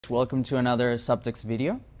Welcome to another Subtext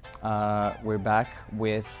video. We're back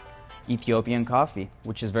with Ethiopian coffee,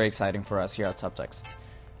 which is very exciting for us here at Subtext.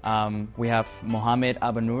 We have Mohammed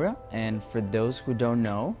Aba Nura, and for those who don't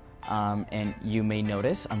know, and you may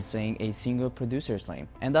notice, I'm saying a single producer's name,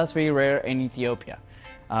 and that's very rare in Ethiopia.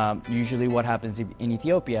 Usually what happens in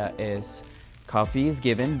Ethiopia is coffee is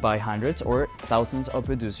given by hundreds or thousands of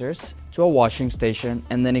producers to a washing station,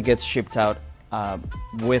 and then it gets shipped out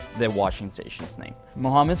with the washing station's name.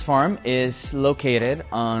 Mohammed's farm is located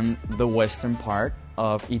on the western part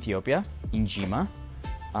of Ethiopia, in Jimma,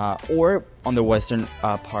 or on the western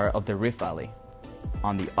part of the Rift Valley.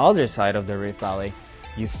 On the other side of the Rift Valley,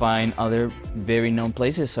 you find other very known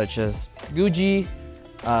places such as Guji,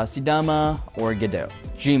 Sidama, or Gedeo.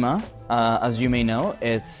 Jimma, as you may know,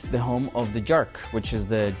 it's the home of the JARC, which is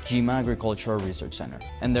the Jimma Agricultural Research Center.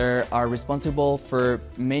 And they are responsible for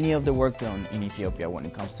many of the work done in Ethiopia when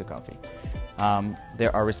it comes to coffee. They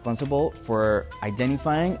are responsible for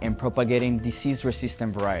identifying and propagating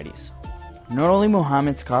disease-resistant varieties. Not only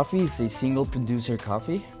Mohammed's coffee is a single producer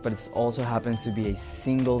coffee, but it also happens to be a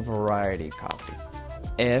single variety coffee.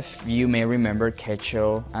 If you may remember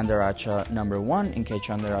Quecho Andaracha number 1 and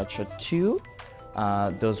Quecho Andaracha 2,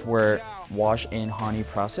 those were washed in honey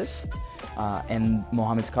processed, and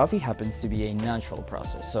Mohammed's coffee happens to be a natural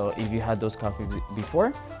process. So if you had those coffees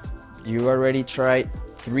before, you already tried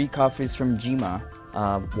 3 coffees from Jimma,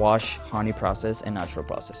 wash, honey process, and natural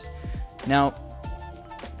process. Now,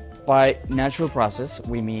 by natural process,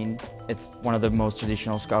 we mean it's one of the most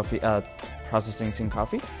traditional coffee processings in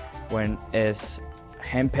coffee, when it's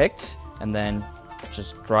hand-picked and then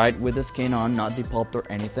just dried with the skin on, not depulped or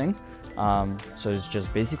anything. So it's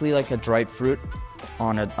just basically like a dried fruit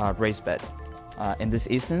on a raised bed. In this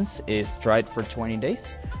instance, it's dried for 20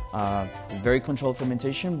 days. Very controlled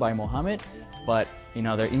fermentation by Mohammed, but in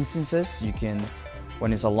other instances, you can,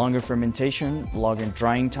 when it's a longer fermentation, longer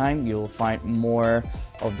drying time, you'll find more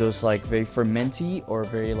of those like very fermenty or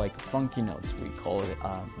very like funky notes. We call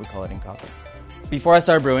it in coffee. Before I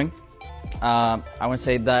start brewing, I want to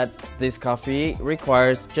say that this coffee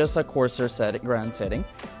requires just a coarser ground setting.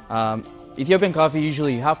 Ethiopian coffee,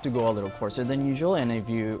 usually you have to go a little coarser than usual, and if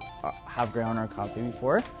you have ground our coffee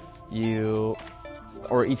before,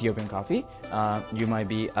 or Ethiopian coffee, you might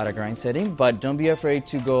be at a grind setting, but don't be afraid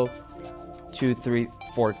to go 2, 3,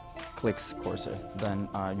 4 clicks coarser than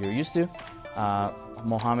you're used to.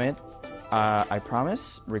 Mohammed, I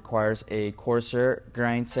promise, requires a coarser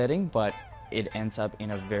grind setting, but it ends up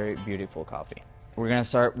in a very beautiful coffee. We're gonna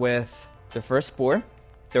start with the first pour,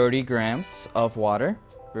 30 grams of water,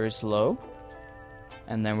 very slow,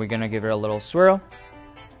 and then we're gonna give it a little swirl.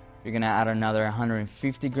 You're gonna add another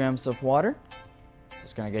 150 grams of water.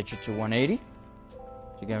 It's gonna get you to 180.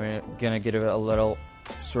 You're gonna give it a little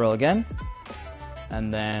swirl again,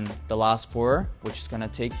 and then the last pour, which is gonna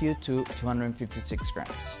take you to 256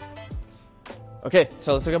 grams. Okay,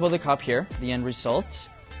 so let's talk about the cup here, the end result.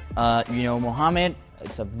 You know, Mohammed,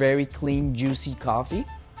 it's a very clean, juicy coffee.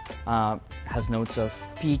 Has notes of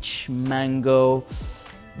peach, mango,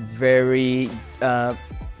 very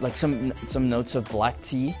like some notes of black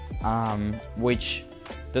tea, which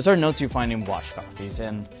those are notes you find in washed coffees.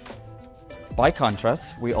 And by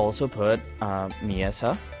contrast, we also put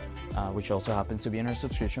Miesa, which also happens to be in our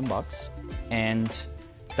subscription box, and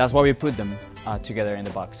that's why we put them together in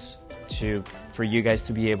the box for you guys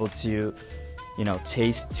to be able to, you know,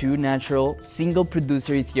 taste 2 natural single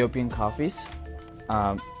producer Ethiopian coffees,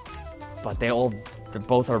 but they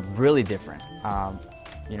both are really different.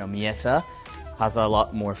 You know, Miesa has a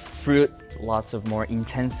lot more fruit, lots of more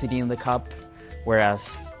intensity in the cup,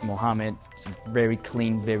 whereas Mohammed is very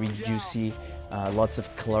clean, very juicy, lots of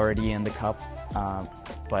clarity in the cup,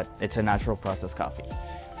 but it's a natural process coffee.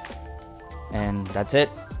 And that's it.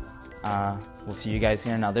 We'll see you guys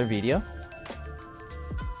in another video.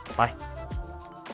 Bye.